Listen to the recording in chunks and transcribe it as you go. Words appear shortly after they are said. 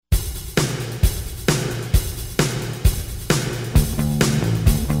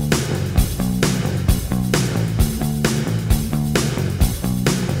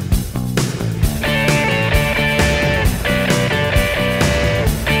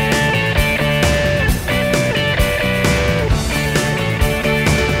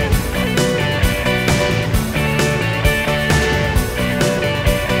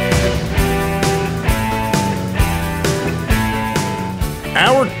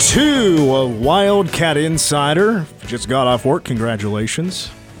2 of Wildcat Insider. Just got off work.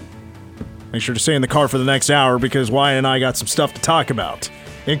 Congratulations. Make sure to stay in the car for the next hour because Wyatt and I got some stuff to talk about,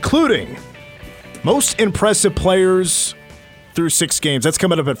 including most impressive players through 6 games. That's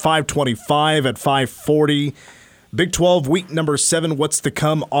coming up at 5:25, at 5:40. Big 12, week number 7, what's to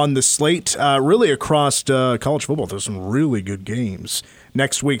come on the slate? Really across college football, there's some really good games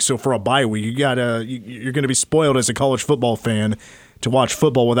next week. So for a bye week, you're going to be spoiled as a college football fan to watch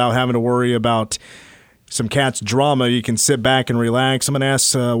football without having to worry about some Cats drama. You can sit back and relax. I'm going to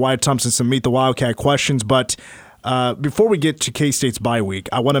ask Wyatt Thompson some Meet the Wildcat questions. But before we get to K-State's bye week,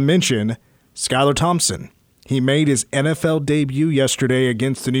 I want to mention Skylar Thompson. He made his NFL debut yesterday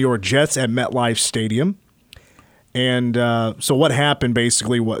against the New York Jets at MetLife Stadium. And so what happened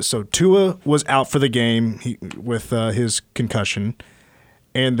basically was, so Tua was out for the game with his concussion,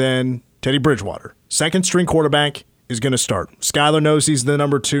 and then Teddy Bridgewater, second-string quarterback, is going to start. Skylar knows he's the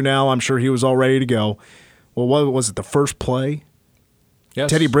number 2 now. I'm sure he was all ready to go. Well, what was it, the first play? Yes.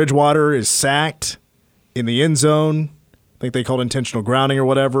 Teddy Bridgewater is sacked in the end zone. I think they called intentional grounding or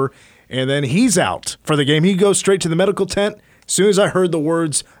whatever. And then he's out for the game. He goes straight to the medical tent. As soon as I heard the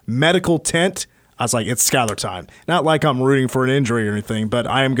words medical tent, I was like, it's Skylar time. Not like I'm rooting for an injury or anything, but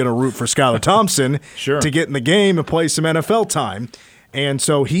I am going to root for Skylar Thompson to get in the game and play some NFL time. And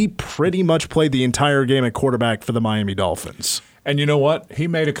so he pretty much played the entire game at quarterback for the Miami Dolphins. And you know what? He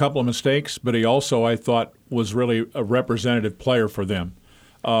made a couple of mistakes, but he also, I thought, was really a representative player for them.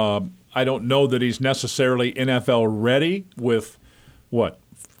 I don't know that he's necessarily NFL ready with,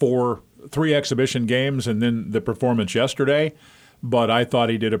 3 exhibition games and then the performance yesterday, but I thought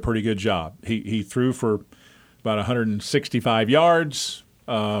he did a pretty good job. He threw for about 165 yards,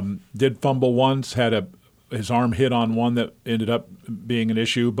 did fumble once, had his arm hit on one that ended up being an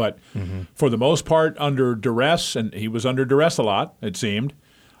issue, but for the most part, under duress, and he was under duress a lot, it seemed,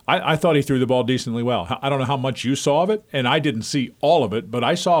 I thought he threw the ball decently well. I don't know how much you saw of it, and I didn't see all of it, but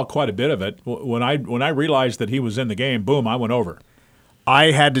I saw quite a bit of it. When I realized that he was in the game, boom, I went over.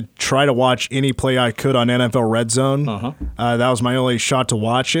 I had to try to watch any play I could on NFL Red Zone. That was my only shot to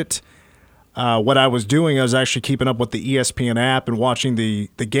watch it. What I was doing, I was actually keeping up with the ESPN app and watching the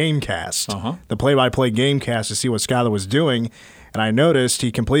Gamecast, the play-by-play Gamecast to see what Skylar was doing. And I noticed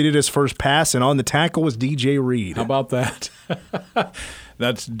he completed his first pass, and on the tackle was DJ Reed. How about that?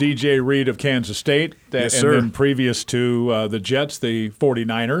 That's DJ Reed of Kansas State. Yes, sir. And then previous to the Jets, the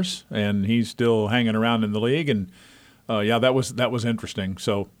 49ers, and he's still hanging around in the league. And, that was interesting.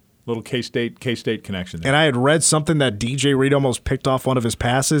 So little K-State connection there. And I had read something that DJ Reed almost picked off one of his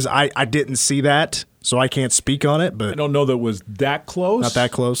passes. I didn't see that, so I can't speak on it. But I don't know that it was that close. Not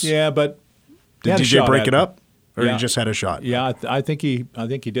that close? Yeah, but did DJ break it up? Or he just had a shot? Yeah, I think he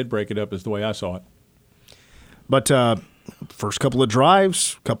did break it up is the way I saw it. But first couple of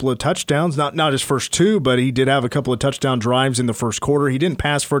drives, couple of touchdowns, not his first 2, but he did have a couple of touchdown drives in the first quarter. He didn't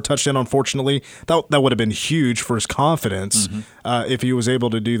pass for a touchdown, unfortunately. That would have been huge for his confidence if he was able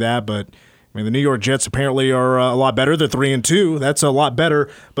to do that. But I mean, the New York Jets apparently are a lot better. They're 3-2. That's a lot better.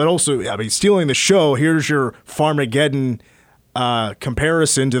 But also, I mean, stealing the show, here's your Farmageddon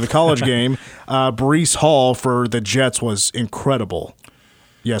comparison to the college game. Breece Hall for the Jets was incredible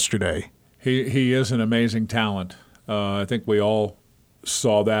yesterday. He is an amazing talent. I think we all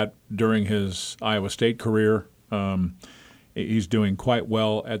saw that during his Iowa State career. He's doing quite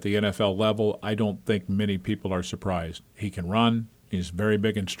well at the NFL level. I don't think many people are surprised. He can run. He's very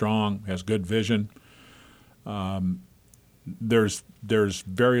big and strong, has good vision. There's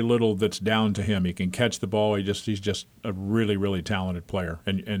very little that's down to him. He can catch the ball. He's just a really, really talented player.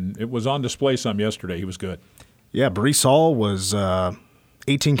 And it was on display some yesterday. He was good. Yeah, Breece Hall was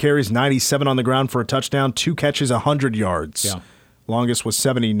 18 carries, 97 on the ground for a touchdown, 2 catches, 100 yards. Yeah. Longest was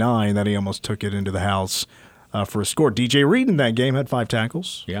 79. That he almost took it into the house for a score. DJ Reed in that game had 5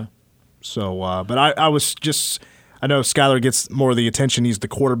 tackles. Yeah. So, but I was just – I know Skylar gets more of the attention. He's the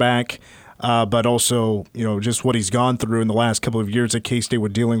quarterback. But also, just what he's gone through in the last couple of years at K-State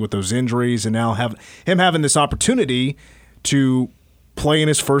with dealing with those injuries and now having this opportunity to play in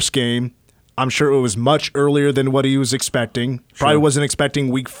his first game. I'm sure it was much earlier than what he was expecting. Sure. Probably wasn't expecting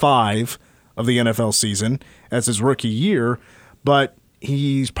week 5 of the NFL season as his rookie year, but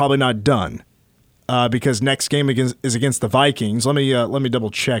he's probably not done because next game is against the Vikings. Let me double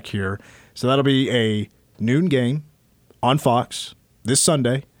check here. So that'll be a noon game on Fox this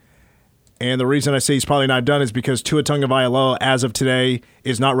Sunday. And the reason I say he's probably not done is because Tua Tagovailoa, as of today,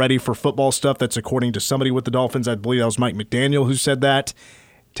 is not ready for football stuff. That's according to somebody with the Dolphins. I believe that was Mike McDaniel who said that.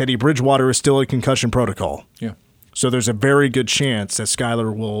 Teddy Bridgewater is still in concussion protocol. Yeah. So there's a very good chance that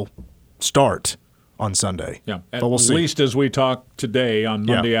Skylar will start on Sunday. Yeah, at but we'll see. least as we talk today on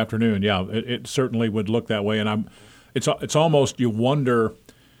Monday afternoon. Yeah, it certainly would look that way. And it's almost, you wonder.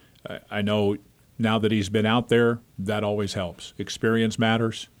 I know now that he's been out there, that always helps. Experience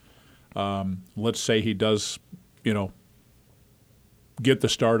matters. Let's say he does, get the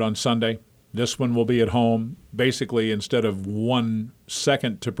start on Sunday. This one will be at home. Basically, instead of 1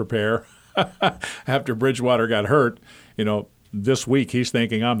 second to prepare after Bridgewater got hurt, this week he's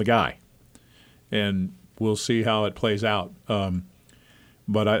thinking, I'm the guy. And we'll see how it plays out.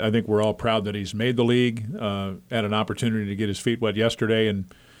 But I think we're all proud that he's made the league, had an opportunity to get his feet wet yesterday,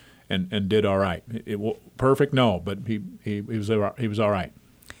 and did all right. Perfect? No, but he was all right.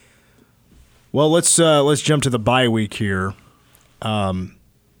 Well, let's jump to the bye week here.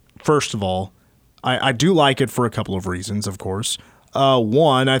 First of all, I do like it for a couple of reasons, of course.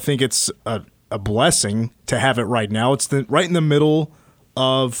 One, I think it's a blessing to have it right now. It's right in the middle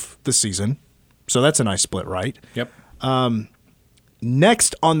of the season, so that's a nice split, right? Yep.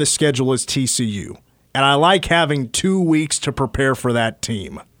 Next on the schedule is TCU, and I like having 2 weeks to prepare for that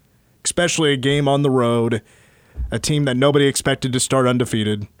team, especially a game on the road, a team that nobody expected to start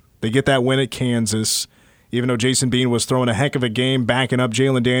undefeated. They get that win at Kansas. Even though Jason Bean was throwing a heck of a game, backing up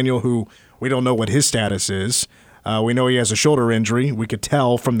Jalen Daniel, who we don't know what his status is. We know he has a shoulder injury. We could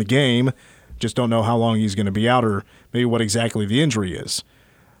tell from the game. Just don't know how long he's going to be out or maybe what exactly the injury is.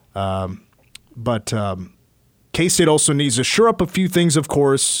 But K-State also needs to shore up a few things, of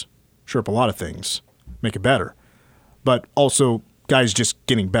course. Shore up a lot of things. Make it better. But also guys just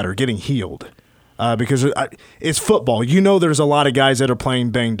getting better, getting healed. Because it's football. There's a lot of guys that are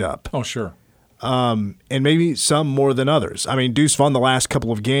playing banged up. Oh, sure. And maybe some more than others. I mean, Deuce Vaughn the last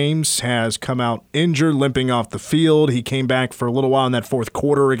couple of games has come out injured, limping off the field. He came back for a little while in that fourth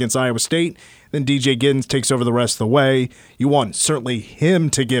quarter against Iowa State. Then DJ Giddens takes over the rest of the way. You want certainly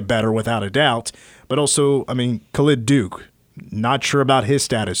him to get better without a doubt. But also, Khalid Duke, not sure about his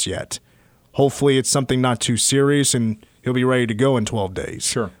status yet. Hopefully it's something not too serious and he'll be ready to go in 12 days.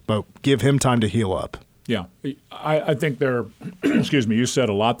 Sure. But give him time to heal up. Yeah, I think they're, excuse me, you said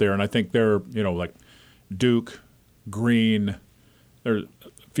a lot there, and I think they're, like Duke, Green, there's a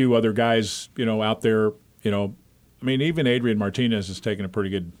few other guys, out there, even Adrian Martinez has taken a pretty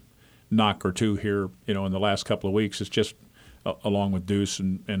good knock or two here, in the last couple of weeks. It's just along with Deuce.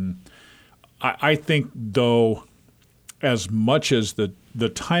 And I think, though, as much as the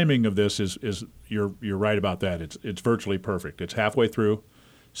timing of this is you're right about that. It's virtually perfect. It's halfway through,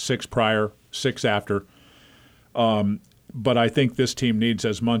 6 prior, 6 after. But I think this team needs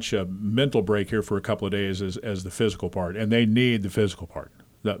as much a mental break here for a couple of days as the physical part, and they need the physical part.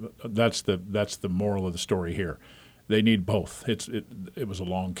 That's the moral of the story here. They need both. It was a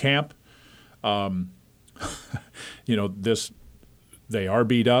long camp. They are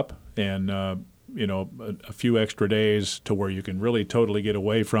beat up, and a few extra days to where you can really totally get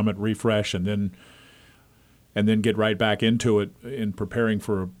away from it, refresh, and then get right back into it in preparing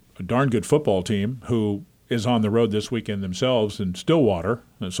for a darn good football team who is on the road this weekend themselves in Stillwater,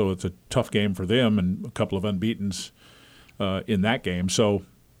 and so it's a tough game for them and a couple of unbeatens in that game. So,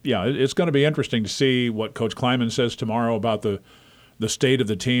 yeah, it's going to be interesting to see what Coach Kleiman says tomorrow about the state of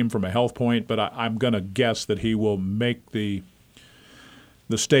the team from a health point, but I'm going to guess that he will make the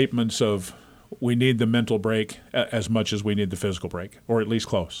statements of we need the mental break as much as we need the physical break, or at least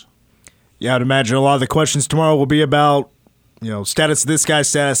close. Yeah, I'd imagine a lot of the questions tomorrow will be about, status of this guy,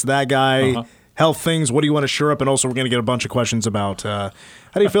 status of that guy, health things, what do you want to shore up, and also we're going to get a bunch of questions about how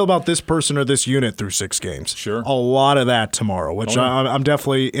do you feel about this person or this unit through 6 games? Sure. A lot of that tomorrow, which I'm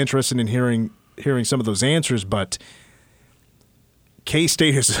definitely interested in hearing some of those answers, but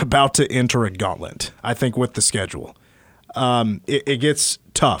K-State is about to enter a gauntlet, I think, with the schedule. It gets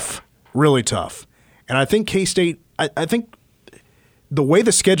tough, really tough. And I think K-State, I think the way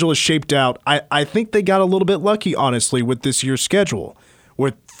the schedule is shaped out, I think they got a little bit lucky, honestly, with this year's schedule,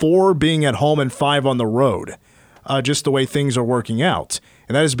 with 4 being at home and 5 on the road, just the way things are working out.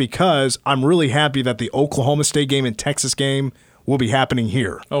 And that is because I'm really happy that the Oklahoma State game and Texas game will be happening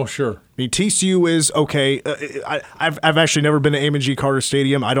here. Oh, sure. I mean, TCU is okay. I've actually never been to Amon G. Carter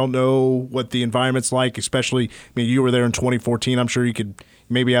Stadium. I don't know what the environment's like, especially, you were there in 2014. I'm sure you could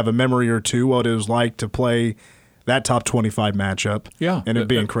maybe have a memory or two what it was like to play that top 25 matchup. Yeah. And it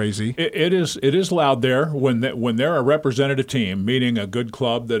being crazy. It is loud there when they're a representative team, meaning a good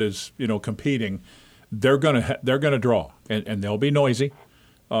club that is, competing, they're gonna draw, and they'll be noisy.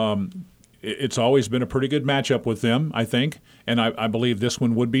 It's always been a pretty good matchup with them, I think, and I believe this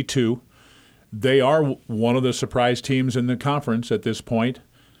one would be too. They are one of the surprise teams in the conference at this point,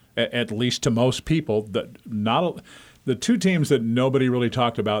 at least to most people. That The two teams that nobody really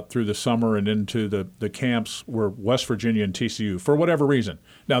talked about through the summer and into the camps were West Virginia and TCU, for whatever reason.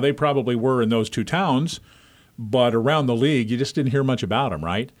 Now, they probably were in those two towns, but around the league, you just didn't hear much about them,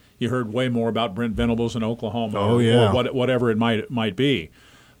 right? You heard way more about Brent Venables in Oklahoma or whatever it might be.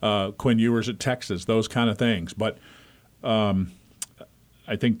 Quinn Ewers at Texas, those kind of things. But I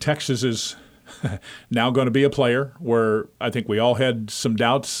think Texas is now going to be a player where I think we all had some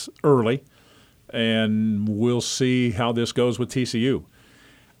doubts early. And we'll see how this goes with TCU.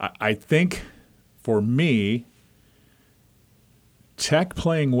 I think, for me, Tech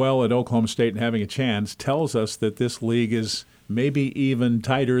playing well at Oklahoma State and having a chance tells us that this league is maybe even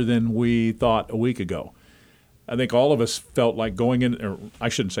tighter than we thought a week ago. I think all of us felt like going in – or I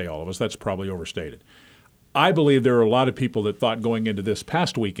shouldn't say all of us. That's probably overstated. I believe there are a lot of people that thought going into this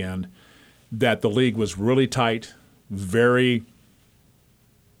past weekend that the league was really tight, very –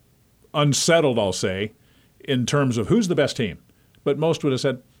 unsettled, I'll say, in terms of who's the best team. But most would have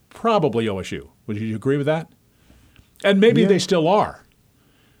said probably OSU. Would you agree with that? And maybe they still are.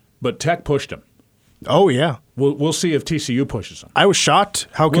 But Tech pushed them. Oh, yeah. We'll see if TCU pushes them. I was shocked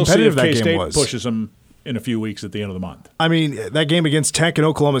how competitive that game was. We'll see if K-State pushes them in a few weeks at the end of the month. I mean, that game against Tech and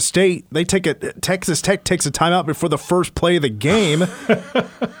Oklahoma State, Texas Tech takes a timeout before the first play of the game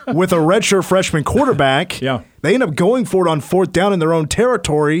with a redshirt freshman quarterback. Yeah. They end up going for it on fourth down in their own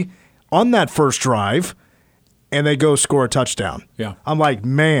territory on that first drive, and they go score a touchdown. Yeah. I'm like,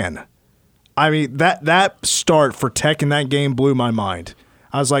 man. I mean, that start for Tech in that game blew my mind.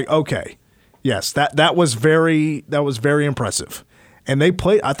 I was like, okay, yes, that was very impressive. And I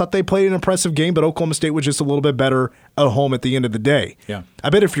thought they played an impressive game, but Oklahoma State was just a little bit better at home at the end of the day. Yeah. I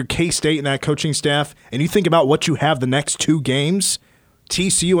bet if you're K-State and that coaching staff, and you think about what you have the next two games,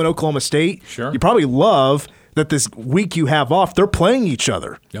 TCU and Oklahoma State, sure, you probably love that this week you have off, they're playing each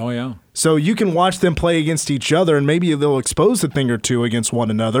other. Oh, yeah. So you can watch them play against each other, and maybe they'll expose a thing or two against one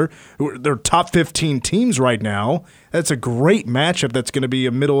another. They're top 15 teams right now. That's a great matchup that's going to be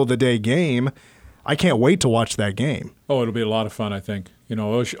a middle-of-the-day game. I can't wait to watch that game. Oh, it'll be a lot of fun, I think. You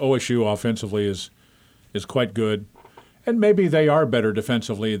know, OSU offensively is quite good, and maybe they are better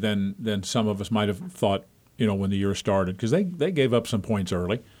defensively than some of us might have thought, you know, when the year started, because they gave up some points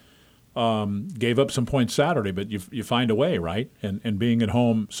early. Gave up some points Saturday, but you find a way, right? And being at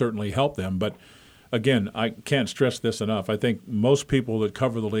home certainly helped them. But, again, I can't stress this enough. I think most people that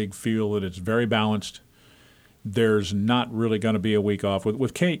cover the league feel that it's very balanced. There's not really going to be a week off.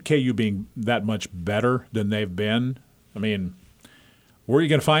 With KU being that much better than they've been, I mean, where are you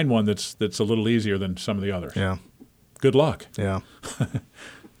going to find one that's a little easier than some of the others? Yeah. Good luck. Yeah.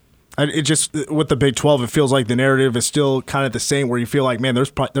 It just, with the Big 12, it feels like the narrative is still kind of the same, where you feel like, man,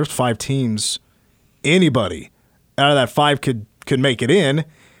 there's five teams. Anybody out of that five could make it in.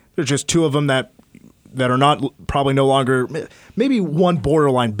 There's just two of them that are not, probably no longer, maybe one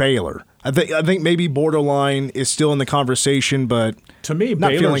borderline, Baylor. I think maybe borderline is still in the conversation, but to me,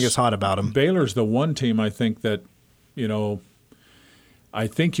 not feeling as hot about them. Baylor's the one team I think that, you know, I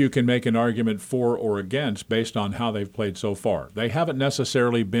think you can make an argument for or against based on how they've played so far. They haven't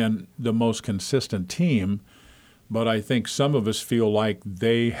necessarily been the most consistent team, but I think some of us feel like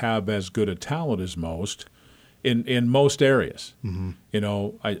they have as good a talent as most in most areas. Mm-hmm. You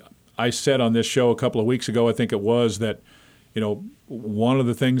know, I said on this show a couple of weeks ago, I think it was, that, you know, one of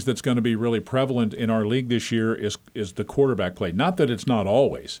the things that's going to be really prevalent in our league this year is the quarterback play. Not that it's not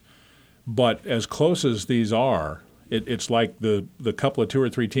always, but as close as these are, it's like the couple of two or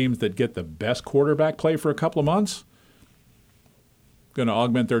three teams that get the best quarterback play for a couple of months going to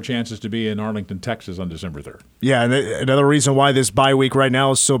augment their chances to be in Arlington, Texas on December 3rd. Yeah, and another reason why this bye week right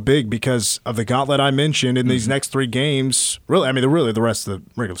now is so big, because of the gauntlet I mentioned in these next three games. Really, I mean, really the rest of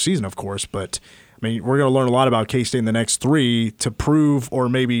the regular season, of course, but I mean, we're going to learn a lot about K-State in the next three to prove, or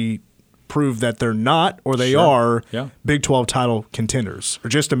maybe prove that they're not, or they are Big 12 title contenders, or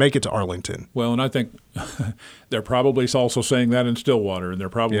just to make it to Arlington. Well, and I think they're probably also saying that in Stillwater, and they're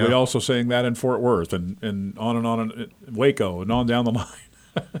probably also saying that in Fort Worth, and on, Waco, and on down the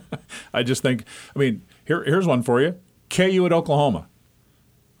line. I just think, I mean, here's one for you. KU at Oklahoma.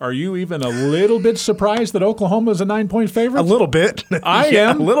 Are you even a little bit surprised that Oklahoma is a 9-point favorite? A little bit. I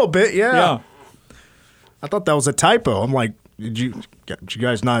am. A little bit, yeah. I thought that was a typo. I'm like, did you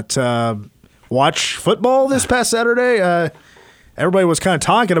guys not watch football this past Saturday? Everybody was kind of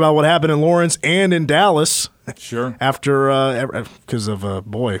talking about what happened in Lawrence and in Dallas. Sure. After because of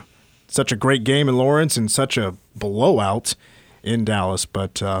such a great game in Lawrence and such a blowout in Dallas.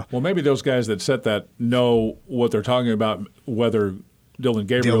 But well, maybe those guys that set that know what they're talking about, whether Dylan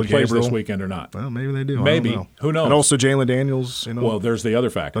Gabriel plays this weekend or not. Well, maybe they do. Maybe. Know. Who knows? And also Jalen Daniels. Well, there's the other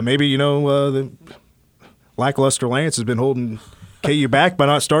factor. But maybe lackluster Lance has been holding KU back by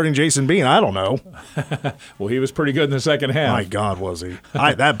not starting Jason Bean. I don't know. Well, he was pretty good in the second half. My God, was he?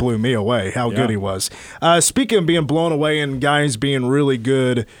 That blew me away, how good he was. Speaking of being blown away and guys being really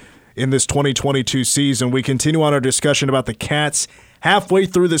good in this 2022 season, we continue on our discussion about the Cats halfway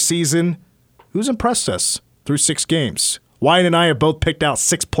through the season. Who's impressed us through 6 games? Wyatt and I have both picked out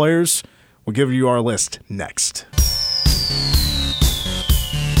 6 players. We'll give you our list next.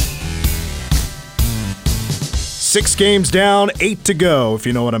 6 games down, 8 to go, if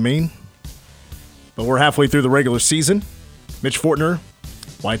you know what I mean. But we're halfway through the regular season. Mitch Fortner,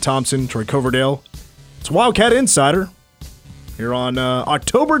 Wyatt Thompson, Troy Coverdale. It's Wildcat Insider here on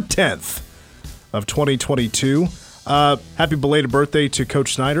October 10th of 2022. Happy belated birthday to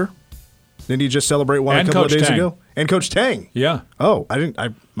Coach Snyder. Didn't he just celebrate one a couple of days ago? And Coach Tang. Yeah. Oh,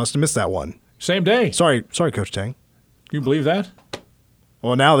 I must have missed that one. Same day. Sorry, Coach Tang. You believe that?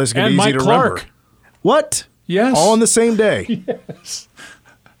 Well, now this is going to be easy Mike to Clark. remember. What? Yes. All on the same day. Yes.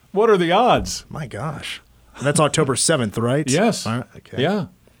 What are the odds? My gosh. That's October 7th, right? Yes. All right, okay. Yeah.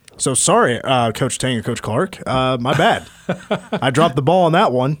 So sorry, Coach Tang and Coach Clark. My bad. I dropped the ball on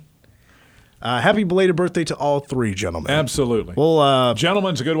that one. Happy belated birthday to all 3 gentlemen. Absolutely. Well,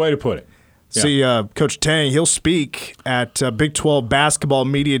 gentleman's a good way to put it. See, Coach Tang, he'll speak at Big 12 Basketball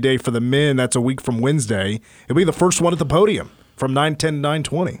Media Day for the men. That's a week from Wednesday. He'll be the first one at the podium from 9:10 to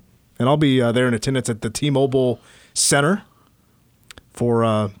 9:20. And I'll be there in attendance at the T-Mobile Center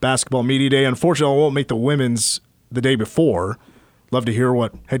for Basketball Media Day. Unfortunately, I won't make the women's the day before. Love to hear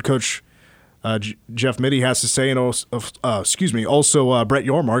what head coach Jeff Mitty has to say. And also, Brett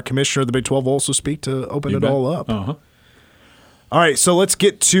Yormark, commissioner of the Big 12, will also speak to open it all up. Uh-huh. All right, so let's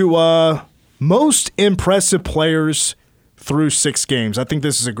get to most impressive players through 6 games. I think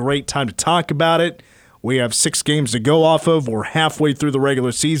this is a great time to talk about it. We have 6 games to go off of. We're halfway through the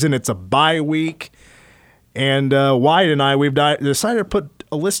regular season. It's a bye week. And Wyatt and I, we've decided to put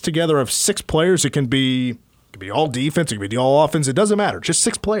a list together of 6 players. It can be all defense. It can be all offense. It doesn't matter. Just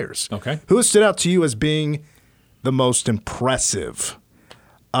 6 players. Okay. Who has stood out to you as being the most impressive?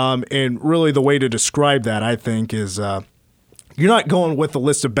 And really the way to describe that, I think, is you're not going with a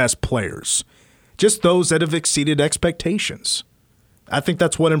list of best players. Just those that have exceeded expectations. I think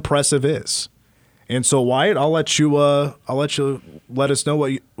that's what impressive is. And so, Wyatt, I'll let you let us know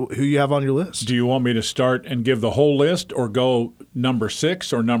who you have on your list. Do you want me to start and give the whole list, or go number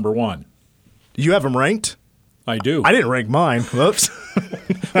 6 or number 1? You have them ranked? I do. I didn't rank mine. Whoops.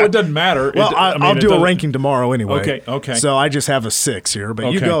 Well, it doesn't matter. Well, I'll do a ranking tomorrow anyway. Okay. So I just have a 6 here,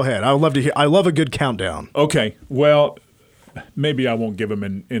 but you Okay. go ahead. I would love to hear. I love a good countdown. Okay. Well, maybe I won't give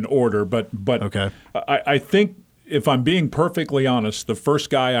them in order, but Okay. I think, if I'm being perfectly honest, the first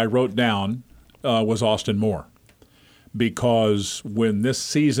guy I wrote down was Austin Moore, because when this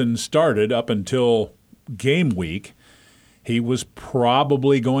season started up until game week, he was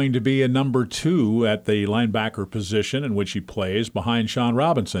probably going to be a number 2 at the linebacker position in which he plays behind Sean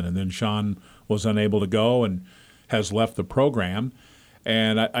Robinson. And then Sean was unable to go and has left the program.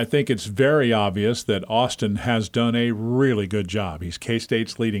 And I think it's very obvious that Austin has done a really good job. He's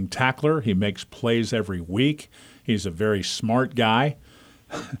K-State's leading tackler. He makes plays every week. He's a very smart guy.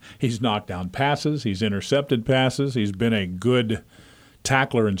 He's knocked down passes. He's intercepted passes. He's been a good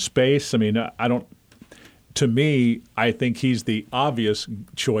tackler in space. I mean, to me, I think he's the obvious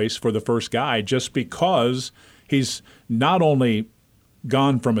choice for the first guy, just because he's not only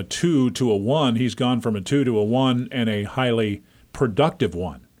gone from a 2 to a 1, he's gone from a 2 to a 1 and a highly productive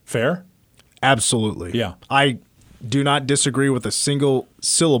one. Fair? Absolutely. Yeah. I do not disagree with a single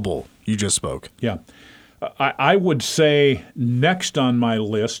syllable you just spoke. Yeah. I would say next on my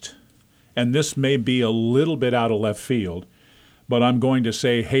list, and this may be a little bit out of left field, but I'm going to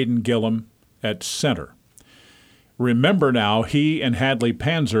say Hayden Gillum at center. Remember now, he and Hadley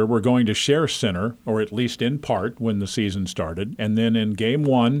Panzer were going to share center, or at least in part, when the season started. And then in game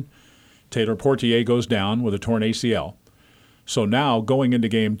 1, Taylor Portier goes down with a torn ACL. So now, going into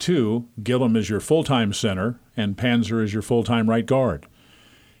game 2, Gillum is your full-time center, and Panzer is your full-time right guard.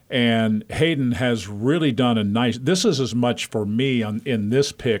 And Hayden has really done a nice – this is as much for me in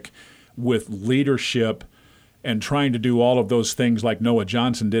this pick with leadership and trying to do all of those things like Noah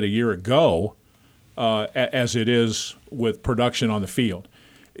Johnson did a year ago as it is with production on the field.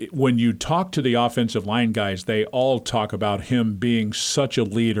 When you talk to the offensive line guys, they all talk about him being such a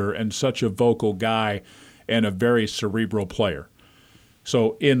leader and such a vocal guy and a very cerebral player.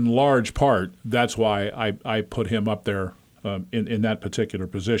 So in large part, that's why I put him up there in that particular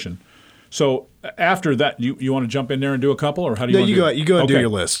position. So after that, you want to jump in there and do a couple, or how do you want to do it? You go and do your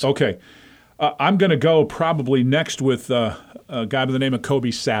list. Okay. I'm going to go probably next with a guy by the name of Kobe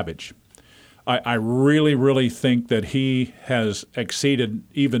Savage. I really, really think that he has exceeded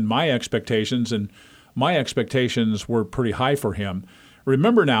even my expectations, and my expectations were pretty high for him.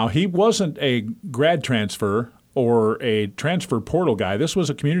 Remember now, he wasn't a grad transfer or a transfer portal guy. This was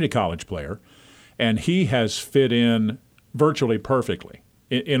a community college player, and he has fit in virtually perfectly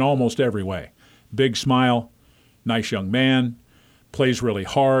in almost every way. Big smile, nice young man, plays really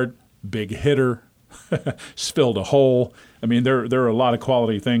hard, big hitter, filled a hole. I mean, there are a lot of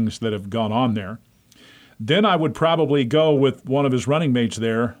quality things that have gone on there. Then I would probably go with one of his running mates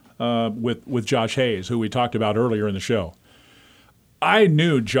there, with Josh Hayes, who we talked about earlier in the show. I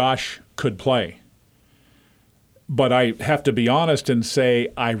knew Josh could play, but I have to be honest and say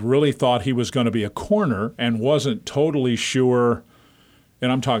I really thought he was going to be a corner and wasn't totally sure,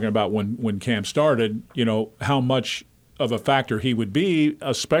 and I'm talking about when camp started, how much of a factor he would be,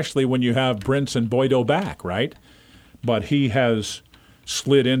 especially when you have Brents and Boydo back, right? But he has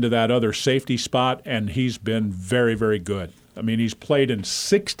slid into that other safety spot, and he's been very, very good. I mean, he's played in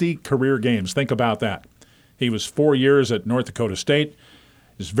 60 career games. Think about that. He was 4 years at North Dakota State.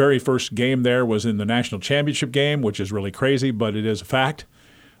 His very first game there was in the national championship game, which is really crazy, but it is a fact.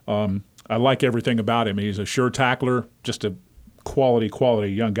 I like everything about him. He's a sure tackler, just a quality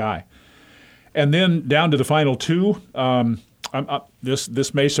young guy. And then down to the final two,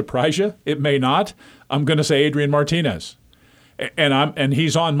 this may surprise you. It may not. I'm going to say Adrian Martinez. And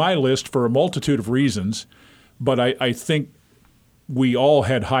he's on my list for a multitude of reasons, but I think we all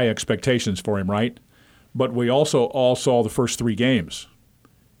had high expectations for him, right? But we also all saw the first 3 games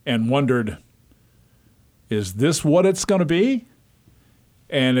and wondered, is this what it's going to be?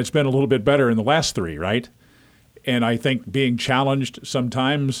 And it's been a little bit better in the last 3, right? And I think being challenged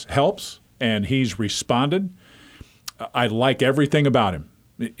sometimes helps, and he's responded. I like everything about him.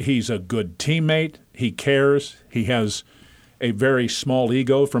 He's a good teammate. He cares. He has a very small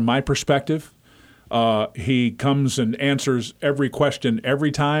ego from my perspective. He comes and answers every question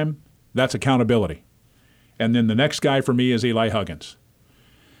every time. That's accountability. And then the next guy for me is Eli Huggins.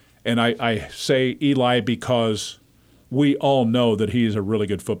 And I say Eli because we all know that he is a really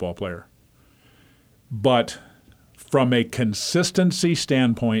good football player. But from a consistency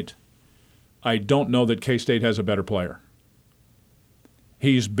standpoint, I don't know that K-State has a better player.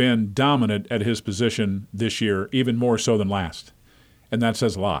 He's been dominant at his position this year, even more so than last. And that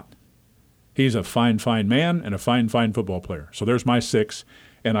says a lot. He's a fine man and a fine football player. So there's my 6.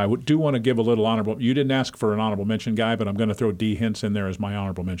 And I do want to give a little honorable – you didn't ask for an honorable mention guy, but I'm going to throw D. Hintz in there as my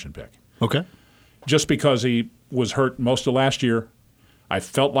honorable mention pick. Okay. Just because he was hurt most of last year, I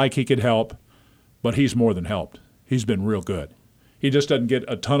felt like he could help, but he's more than helped. He's been real good. He just doesn't get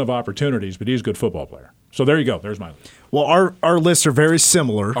a ton of opportunities, but he's a good football player. So there you go. There's my list. Well, our lists are very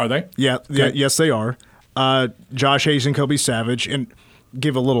similar. Are they? Yeah. Okay. Yes, they are. Josh Hayes and Kobe Savage. And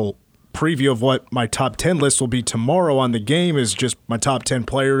give a little preview of what my top 10 list will be tomorrow on the game is just my top 10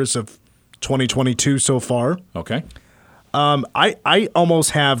 players of 2022 so far. Okay. I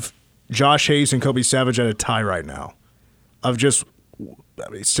almost have Josh Hayes and Kobe Savage at a tie right now.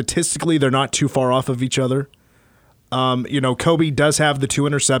 Statistically, they're not too far off of each other. Kobe does have the 2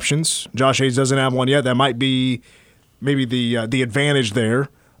 interceptions. Josh Hayes doesn't have one yet. That might be maybe the advantage there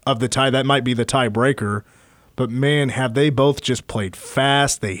of the tie. That might be the tiebreaker. But, man, have they both just played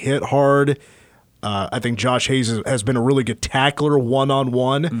fast. They hit hard. I think Josh Hayes has been a really good tackler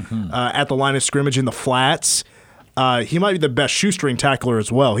one-on-one at the line of scrimmage in the flats. He might be the best shoestring tackler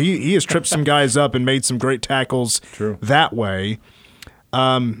as well. He has tripped some guys up and made some great tackles that way.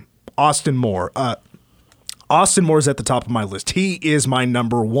 Austin Moore. Austin Moore's at the top of my list. He is my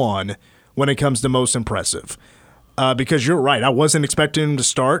number 1 when it comes to most impressive. Because you're right, I wasn't expecting him to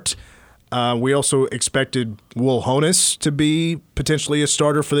start. We also expected Will Honus to be potentially a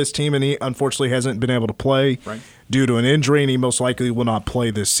starter for this team, and he unfortunately hasn't been able to play due to an injury, and he most likely will not play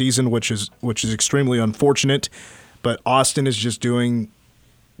this season, which is extremely unfortunate. But Austin is just doing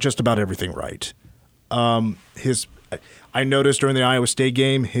just about everything right. I noticed during the Iowa State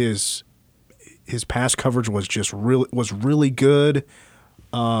game, his pass coverage was really good.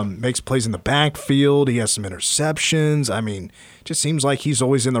 Makes plays in the backfield. He has some interceptions. I mean, just seems like he's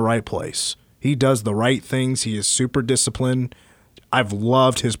always in the right place. He does the right things. He is super disciplined. I've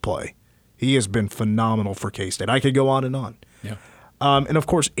loved his play. He has been phenomenal for K-State. I could go on and on. Yeah. And, of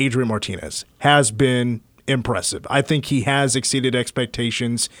course, Adrian Martinez has been impressive. I think he has exceeded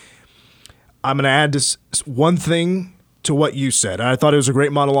expectations. I'm going to add this one thing to what you said. I thought it was a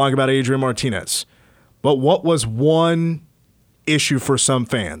great monologue about Adrian Martinez. But what was one issue for some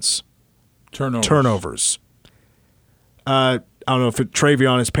fans? Turnovers. I don't know if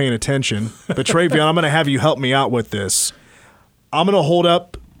Travion is paying attention, but Travion, I'm going to have you help me out with this. I'm going to hold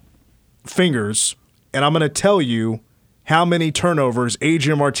up fingers, and I'm going to tell you how many turnovers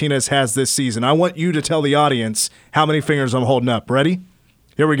Adrian Martinez has this season. I want you to tell the audience how many fingers I'm holding up. Ready?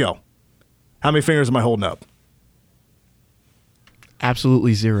 Here we go. How many fingers am I holding up?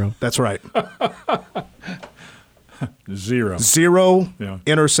 Absolutely zero. That's right. Zero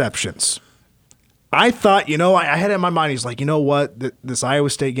interceptions. I thought, I had it in my mind, he's like, you know what? This Iowa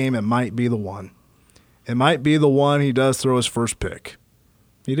State game, it might be the one. It might be the one he does throw his first pick.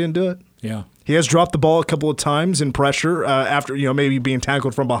 He didn't do it. Yeah. He has dropped the ball a couple of times in pressure after, maybe being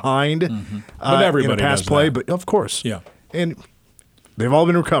tackled from behind But everybody in a pass does play. that. But, of course. Yeah. And they've all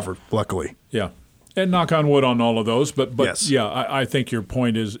been recovered, luckily. Yeah. And knock on wood on all of those. But yes. Yeah, I think your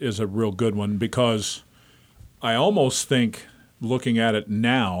point is a real good one because I almost think, looking at it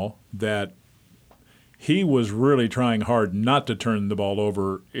now, that he was really trying hard not to turn the ball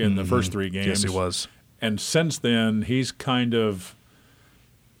over in the first 3 games. Yes, he was. And since then, he's kind of,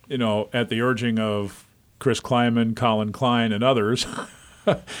 at the urging of Chris Kleiman, Colin Klein, and others,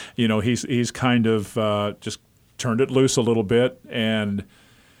 he's kind of just turned it loose a little bit and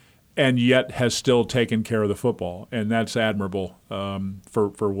yet has still taken care of the football. And that's admirable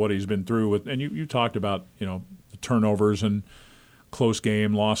for what he's been through with. And you talked about, the turnovers and close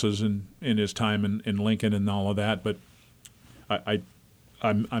game losses in his time in Lincoln and all of that. But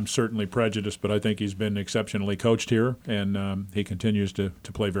I'm certainly prejudiced, but I think he's been exceptionally coached here, and he continues to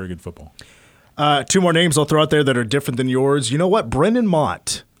play very good football. 2 more names I'll throw out there that are different than yours. You know what? Brendan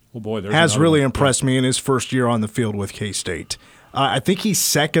Mott has really impressed me in his first year on the field with K-State. I think he's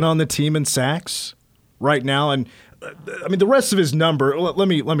second on the team in sacks right now, and the rest of his number. Let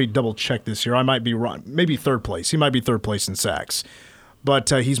me double check this here. I might be wrong. Maybe third place. He might be third place in sacks, but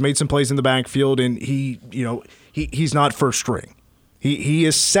he's made some plays in the backfield, and he's not first string. He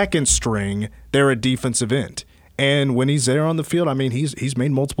is second string there at defensive end, and when he's there on the field, he's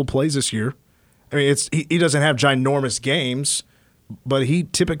made multiple plays this year. He doesn't have ginormous games, but he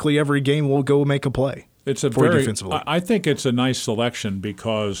typically every game will go make a play. It's defensively. I think it's a nice selection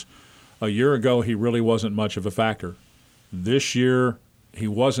because a year ago he really wasn't much of a factor. This year he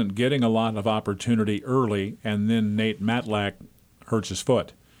wasn't getting a lot of opportunity early, and then Nate Matlack hurts his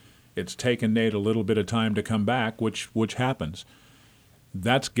foot. It's taken Nate a little bit of time to come back, which happens.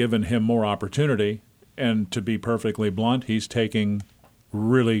 That's given him more opportunity, and to be perfectly blunt, he's taking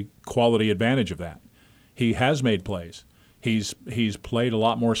really quality advantage of that. He has made plays. He's played a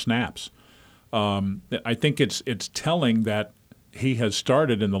lot more snaps. I think it's telling that he has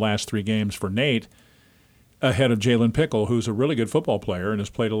started in the last 3 games for Nate ahead of Jalen Pickle, who's a really good football player and has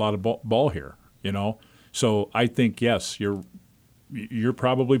played a lot of ball here. So I think yes, you're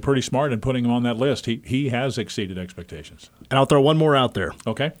probably pretty smart in putting him on that list. He has exceeded expectations. And I'll throw one more out there.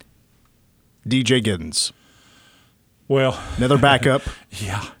 Okay. DJ Giddens. Well, another backup.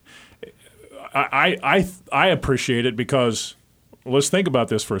 Yeah. I appreciate it because let's think about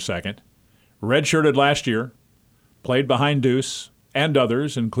this for a second. Redshirted last year, played behind Deuce and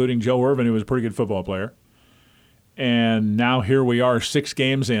others, including Joe Irvin, who was a pretty good football player. And now here we are 6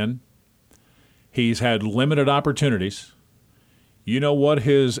 games in. He's had limited opportunities. You know what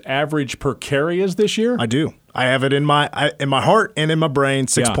his average per carry is this year? I do. I have it in my heart and in my brain,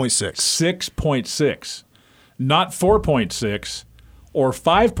 6.6. Yeah, 6.6. Not 4.6 or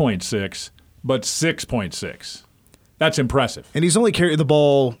 5.6, but 6.6. That's impressive. And he's only carried the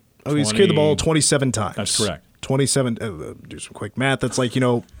ball – he's carried the ball 27 times. That's correct. 27 do some quick math. That's like,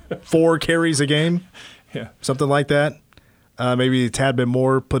 4 carries a game. Yeah. Something like that. Maybe a tad bit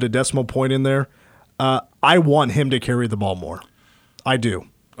more, put a decimal point in there. I want him to carry the ball more. I do.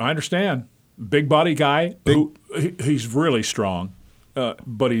 I understand. Big body guy. He's really strong,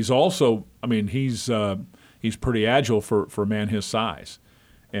 but he's also. He's pretty agile for a man his size,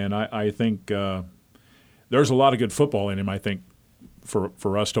 and I think there's a lot of good football in him. I think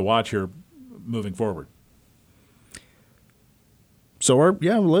for us to watch here moving forward. So our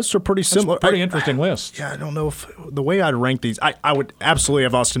lists are pretty similar. Pretty interesting list. Yeah, I don't know if the way I'd rank these. I would absolutely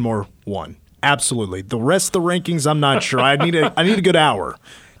have Austin Moore 1. Absolutely. The rest of the rankings, I'm not sure. I need a good hour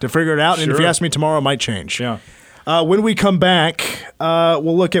to figure it out. Sure. And if you ask me tomorrow, it might change. Yeah. When we come back,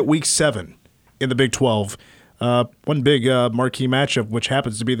 we'll look at Week 7 in the Big 12. One big marquee matchup, which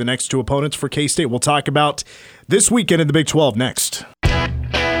happens to be the next 2 opponents for K-State. We'll talk about this weekend in the Big 12 next.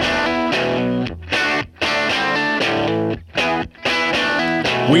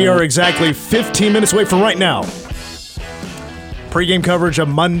 We are exactly 15 minutes away from right now. Pre-game coverage of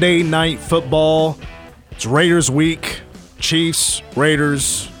Monday Night Football. It's Raiders week. Chiefs,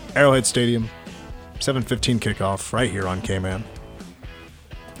 Raiders, Arrowhead Stadium. 7:15 kickoff right here on K-Man.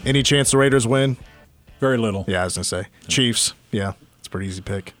 Any chance the Raiders win? Very little. Yeah, I was going to say. Chiefs, yeah, it's a pretty easy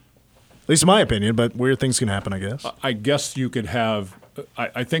pick. least in my opinion, but weird things can happen, I guess. I guess you could have –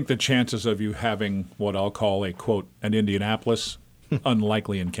 I think the chances of you having what I'll call a, quote, an Indianapolis,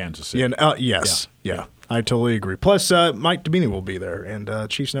 unlikely in Kansas City. Yeah, yes. Yeah. I totally agree. Plus, Mike Domini will be there, and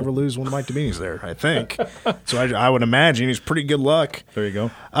Chiefs never lose when Mike Domini's there, I think. So I would imagine he's pretty good luck. There you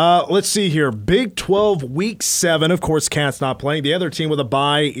go. Let's see here. Big 12, Week 7. Of course, Cat's not playing. The other team with a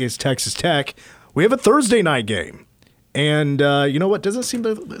bye is Texas Tech. We have a Thursday night game. And you know what? Doesn't seem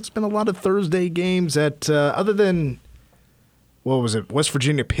that there's been a lot of Thursday games at other than, what was it, West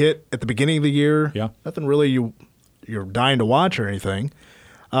Virginia Pitt at the beginning of the year. Yeah. Nothing really you're dying to watch or anything.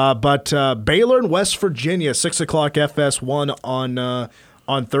 But Baylor and West Virginia, 6 o'clock FS1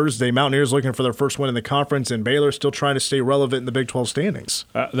 on Thursday. Mountaineers looking for their first win in the conference, and Baylor still trying to stay relevant in the Big 12 standings.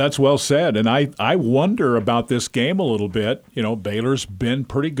 That's well said, and I wonder about this game a little bit. You know, Baylor's been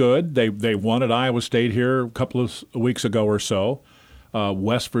pretty good. They won at Iowa State here a couple of weeks ago or so.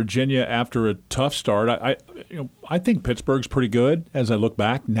 West Virginia, after a tough start, I think Pittsburgh's pretty good as I look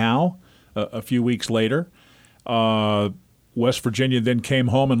back now, a few weeks later. West Virginia then came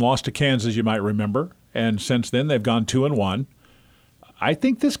home and lost to Kansas, you might remember, and since then they've gone 2-1. I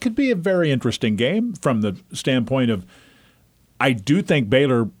think this could be a very interesting game from the standpoint of I do think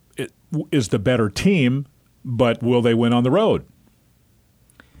Baylor is the better team, but will they win on the road?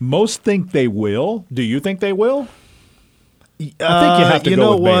 Most think they will. Do you think they will? I think you have to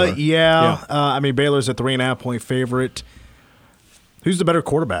go with Baylor. Yeah. I mean, Baylor's a 3.5-point favorite. Who's the better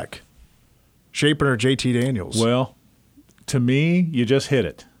quarterback? Shapen or JT Daniels? Well, to me, you just hit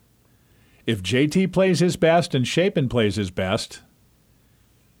it. If JT plays his best and Shapen plays his best,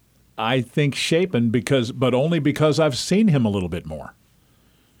 I think Shapen, but only because I've seen him a little bit more.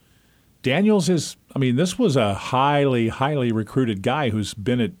 Daniels this was a highly, highly recruited guy who's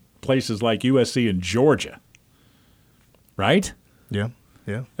been at places like USC and Georgia. Right? Yeah.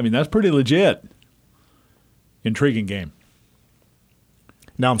 That's pretty legit. Intriguing game.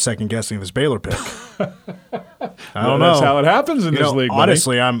 Now I'm second-guessing this Baylor pick. I don't know. That's how it happens in this league, buddy.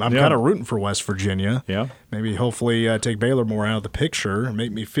 Honestly, I'm kind of rooting for West Virginia. Yeah. Maybe hopefully take Baylor more out of the picture and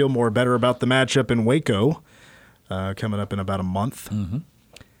make me feel more better about the matchup in Waco coming up in about a month. Mm-hmm.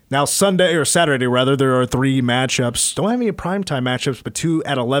 Now, Saturday, there are 3 matchups. Don't have any primetime matchups, but 2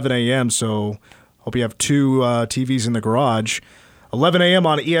 at 11 a.m., so hope you have 2 TVs in the garage. 11 a.m.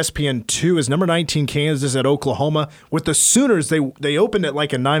 on ESPN2 is number 19 Kansas at Oklahoma. With the Sooners, they opened at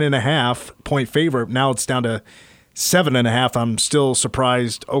like a 9.5-point favorite. Now it's down to 7.5. I'm still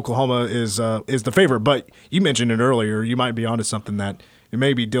surprised Oklahoma is the favorite. But you mentioned it earlier. You might be onto something that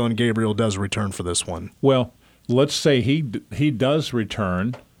maybe Dylan Gabriel does return for this one. Well, let's say he does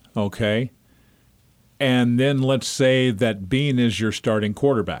return, okay, and then let's say that Bean is your starting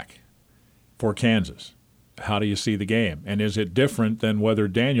quarterback for Kansas. How do you see the game? And is it different than whether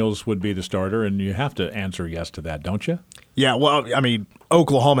Daniels would be the starter? And you have to answer yes to that, don't you? Yeah, well,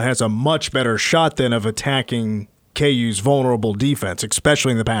 Oklahoma has a much better shot then of attacking KU's vulnerable defense,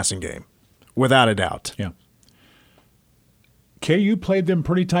 especially in the passing game, without a doubt. Yeah. KU played them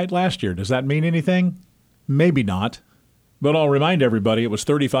pretty tight last year. Does that mean anything? Maybe not. But I'll remind everybody it was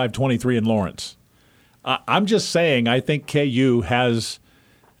 35-23 in Lawrence. I'm just saying I think KU has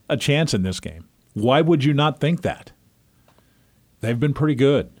a chance in this game. Why would you not think that? They've been pretty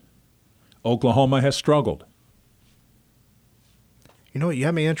good. Oklahoma has struggled. You know what? You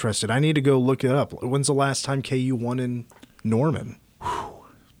have me interested. I need to go look it up. When's the last time KU won in Norman?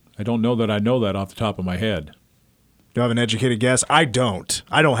 I don't know that I know that off the top of my head. Do you have an educated guess? I don't.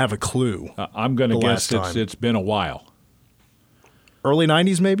 I don't have a clue. I'm going to guess it's been a while. Early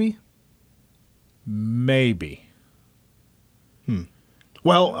 90s, maybe? Maybe.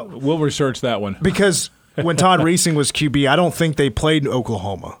 Well, we'll research that one. Because when Todd Reesing was QB, I don't think they played in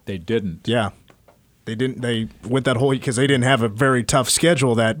Oklahoma. They didn't. Yeah. They didn't. They went that whole – because they didn't have a very tough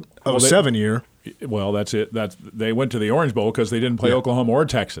schedule that 07 year. Well, that's it. They went to the Orange Bowl because they didn't play Oklahoma or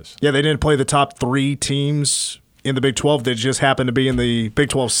Texas. Yeah, they didn't play the top 3 teams in the Big 12 that just happened to be in the Big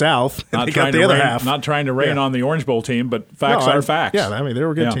 12 South. And they got the other half. Not trying to rain on the Orange Bowl team, but facts are facts. Yeah, they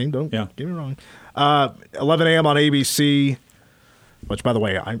were a good team. Don't get me wrong. 11 a.m. on ABC. Which, by the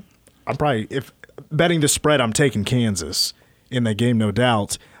way, I'm probably, if betting the spread, I'm taking Kansas in that game, no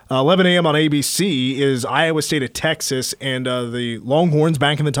doubt. 11 a.m. on ABC is Iowa State at Texas, and the Longhorns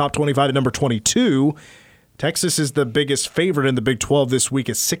back in the top 25 at number 22. Texas is the biggest favorite in the Big 12 this week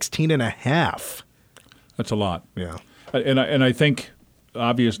at 16.5. That's a lot. Yeah. And I think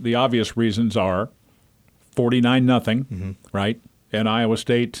the obvious reasons are 49-0, right? And Iowa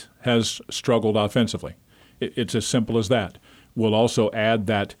State has struggled offensively. It's as simple as that. We'll also add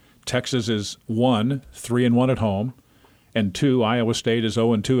that Texas is 3-1 at home, And 2, Iowa State is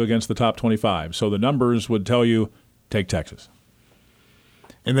 0-2 against the top 25. So the numbers would tell you take Texas.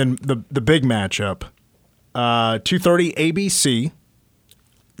 And then the big matchup, 2:30 ABC,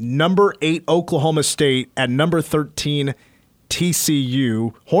 number 8 Oklahoma State at number 13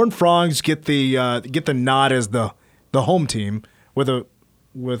 TCU. Horned Frogs get the nod as the home team with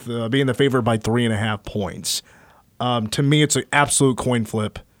being the favorite by 3.5 points. To me, it's an absolute coin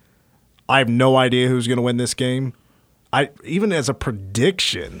flip. I have no idea who's going to win this game. Even as a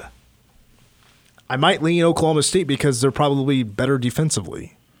prediction, I might lean Oklahoma State because they're probably better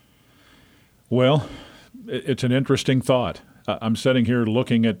defensively. Well, it's an interesting thought. I'm sitting here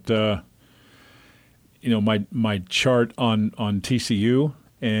looking at my chart on TCU,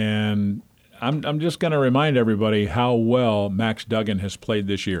 and I'm just going to remind everybody how well Max Duggan has played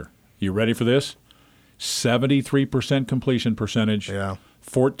this year. You ready for this? 73% completion percentage,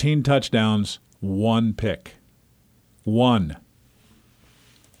 14 touchdowns, 1 pick. 1.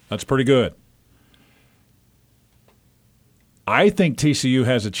 That's pretty good. I think TCU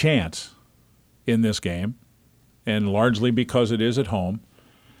has a chance in this game, and largely because it is at home.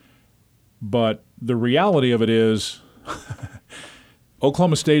 But the reality of it is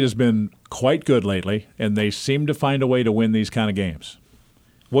Oklahoma State has been quite good lately, and they seem to find a way to win these kind of games.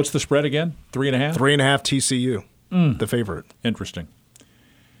 What's the spread again? 3.5? 3.5 TCU, the favorite. Interesting.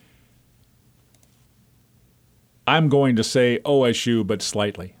 I'm going to say OSU, but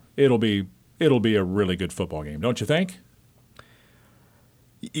slightly. It'll be a really good football game, don't you think?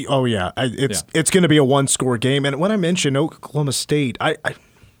 Oh yeah, it's going to be a one-score game. And when I mentioned Oklahoma State,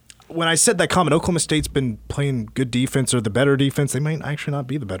 when I said that comment, Oklahoma State's been playing good defense or the better defense. They might actually not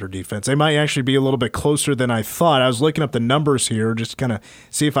be the better defense. They might actually be a little bit closer than I thought. I was looking up the numbers here just to kind of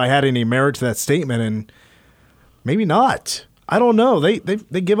see if I had any merit to that statement, and maybe not. I don't know. They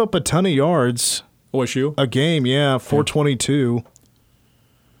give up a ton of yards. OSU? A game, 422.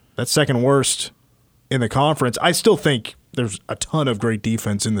 That's second worst in the conference. I still think there's a ton of great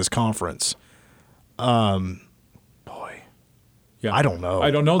defense in this conference. Yeah. I don't know.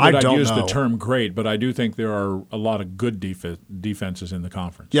 I don't know that I'd use the term great, but I do think there are a lot of good defenses in the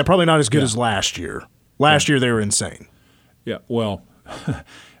conference. Yeah, probably not as good as last year. Last year they were insane. Yeah, well,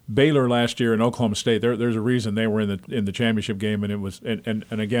 Baylor last year and Oklahoma State, there's a reason they were in the championship game, and it was and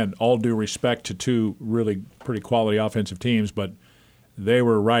again, all due respect to two really pretty quality offensive teams, but they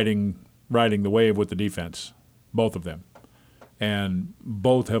were riding the wave with the defense, both of them. And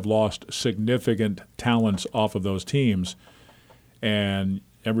both have lost significant talents off of those teams. And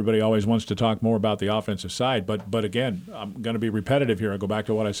everybody always wants to talk more about the offensive side. But again, I'm going to be repetitive here. I go back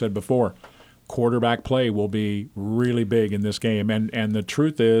to what I said before. Quarterback play will be really big in this game. And the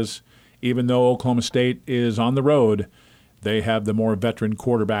truth is, even though Oklahoma State is on the road, they have the more veteran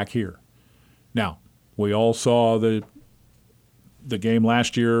quarterback here. Now, we all saw the game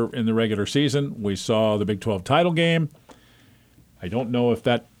last year in the regular season. We saw the Big 12 title game. I don't know if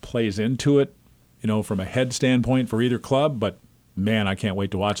that plays into it, from a head standpoint for either club, but man, I can't wait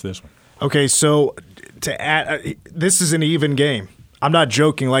to watch this one. Okay, so to add, this is an even game. I'm not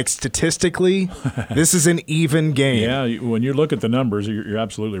joking. Like, statistically, this is an even game. Yeah, when you look at the numbers, you're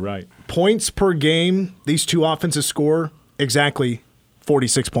absolutely right. Points per game, these two offenses score exactly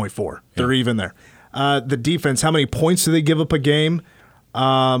 46.4. They're even there. The defense, how many points do they give up a game?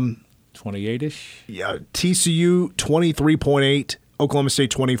 28-ish? Yeah, TCU 23.8, Oklahoma State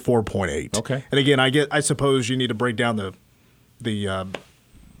 24.8. Okay. And again, I suppose you need to break down the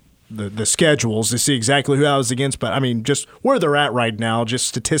schedules to see exactly who I was against, but I mean, just where they're at right now, just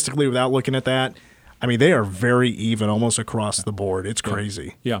statistically without looking at that, I mean, they are very even almost across the board. It's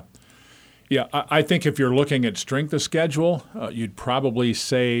crazy. Yeah. Yeah, I think if you're looking at strength of schedule, you'd probably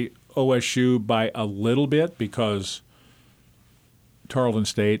say OSU by a little bit because Tarleton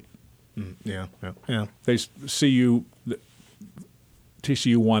State. Yeah. They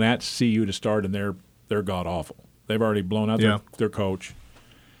TCU won at CU to start, and they're god awful. They've already blown out their coach.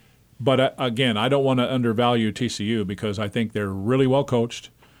 But again, I don't want to undervalue TCU because I think they're really well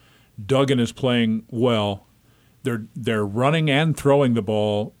coached. Duggan is playing well. They're running and throwing the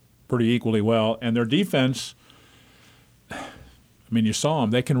ball pretty equally well, and their defense. I mean, you saw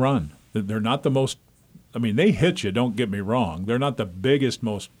them; they can run. They're not the most. I mean, they hit you. Don't get me wrong. They're not the biggest,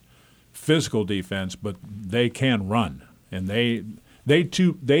 most physical defense, but they can run, and they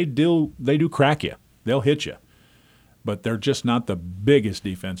do crack you. They'll hit you, but they're just not the biggest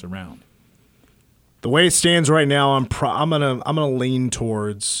defense around. The way it stands right now, I'm gonna lean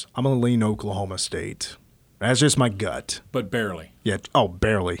Oklahoma State. That's just my gut. But barely. Yeah. Oh,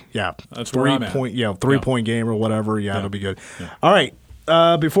 barely. Yeah. That's where I'm at. 3-point game or whatever. Yeah, it'll be good. Yeah. All right.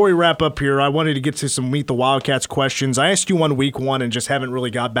 before we wrap up here, I wanted to get to some Meet the Wildcats questions. I asked you on week 1 and just haven't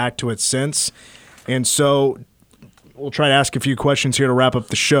really got back to it since. And so we'll try to ask a few questions here to wrap up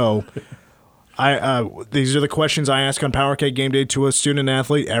the show. These are the questions I ask on Power Cake Game Day to a student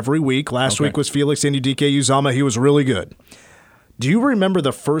athlete every week. Last week was Felix Ndike Uzama. He was really good. Do you remember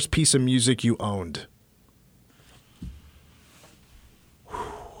the first piece of music you owned?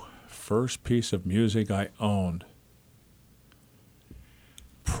 First piece of music I owned.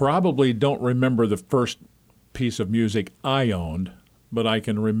 Probably don't remember the first piece of music I owned, but I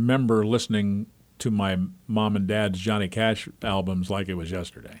can remember listening to my mom and dad's Johnny Cash albums like it was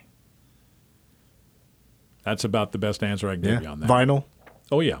yesterday. That's about the best answer I can give you on that. Vinyl?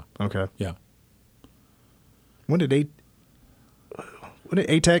 Oh, yeah. Okay. Yeah. When did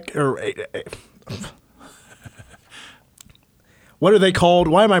A-Tech or what are they called?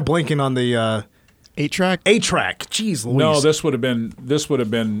 Why am I blanking on the 8-track? 8-track. Jeez Louise. No, this would have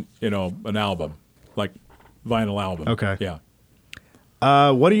been, an album, like vinyl album. Okay. Yeah.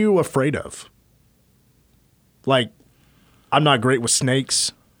 What are you afraid of? Like, I'm not great with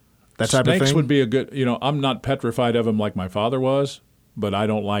snakes. That type of thing. Snakes would be a good, I'm not petrified of them like my father was, but I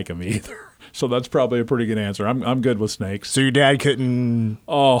don't like them either. So that's probably a pretty good answer. I'm good with snakes. So your dad couldn't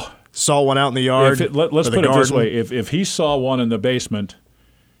saw one out in the yard? Let's put it this way. If he saw one in the basement,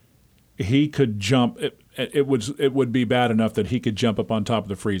 he could jump. It would be bad enough that he could jump up on top of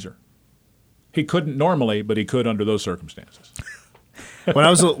the freezer. He couldn't normally, but he could under those circumstances. When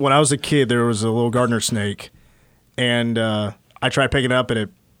I was a kid, there was a little gardener snake, and I tried picking it up, and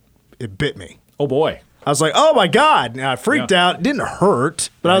it bit me. Oh, boy. I was like, oh, my God. And I freaked out. It didn't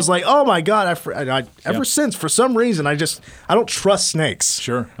hurt, but I was like, oh, my God. Ever since, for some reason, I don't trust snakes.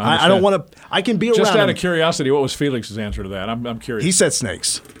 Sure. I don't want to – I can be around Just out him. of curiosity, what was Felix's answer to that? I'm curious. He said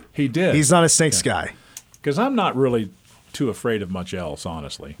snakes. He did. He's not a snakes guy. Because I'm not really too afraid of much else,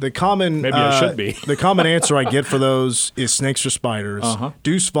 honestly. The common Maybe I should be. The common answer I get for those is snakes or spiders.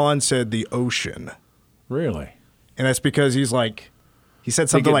 Deuce Vaughn said the ocean. Really? And that's because he said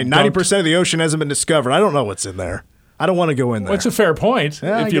something like 90% of the ocean hasn't been discovered. I don't know what's in there. I don't want to go in there. Well, it's a fair point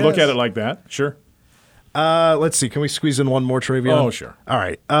if you look at it like that. Sure. Let's see. Can we squeeze in one more trivia? Oh, sure. All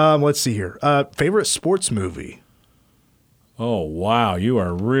right. Let's see here. Favorite sports movie? Oh, wow. You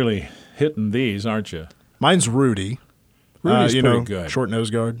are really hitting these, aren't you? Mine's Rudy. Rudy's pretty good. Short nose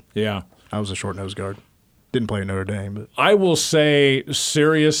guard. Yeah. I was a short nose guard. Didn't play at Notre Dame. But I will say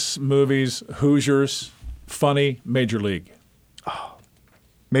serious movies, Hoosiers, funny, Major League.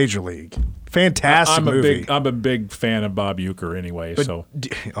 Major League. Fantastic movie. I'm a big fan of Bob Uecker anyway. But, so.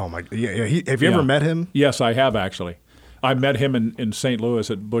 Oh, my. Yeah. Have you ever met him? Yes, I have, actually. I met him in St. Louis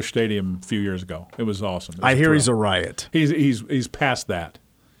at Busch Stadium a few years ago. It was awesome. I hear he's a riot. He's past that.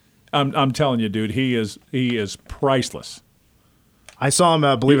 I'm telling you, dude, he is priceless. I saw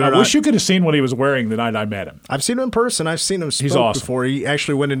him, believe it or not. I wish you could have seen what he was wearing the night I met him. I've seen him in person. I've seen him He's awesome. before. He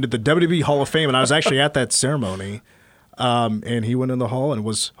actually went into the WWE Hall of Fame, and I was actually at that ceremony. And he went in the hall and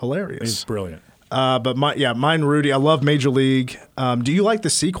was hilarious. He's brilliant. But mine, Rudy. I love Major League. Do you like the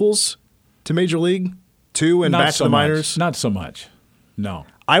sequels to Major League 2 and Back to the Minors? Not so much. No.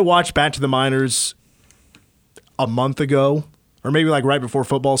 I watched Back to the Minors a month ago, or maybe like right before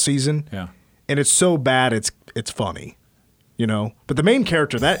football season. Yeah. And it's so bad, it's funny. But the main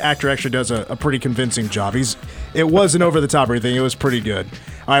character, that actor actually does a pretty convincing job. It wasn't over the top or anything. It was pretty good.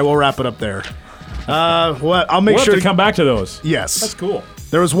 All right, we'll wrap it up there. I'll make sure to come back to those. Yes. That's cool.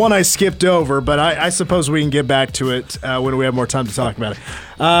 There was one I skipped over, but I suppose we can get back to it when we have more time to talk about it.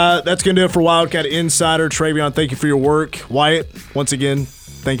 That's going to do it for Wildcat Insider. Travion, thank you for your work. Wyatt, once again,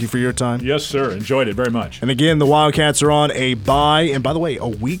 thank you for your time. Yes, sir. Enjoyed it very much. And again, the Wildcats are on a bye. And by the way, a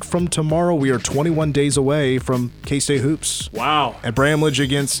week from tomorrow, we are 21 days away from K-State Hoops. Wow. At Bramlage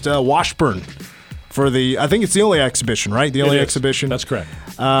against Washburn for I think it's the only exhibition, right? The only exhibition. That's correct.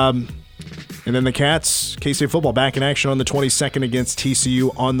 And then the Cats, K-State football, back in action on the 22nd against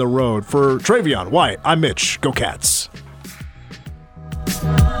TCU on the road. For Travion, Wyatt, I'm Mitch. Go Cats.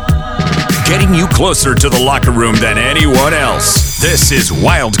 Getting you closer to the locker room than anyone else. This is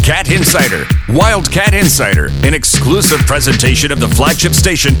Wildcat Insider. Wildcat Insider, an exclusive presentation of the flagship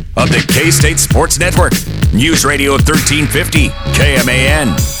station of the K-State Sports Network. News Radio 1350,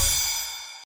 KMAN.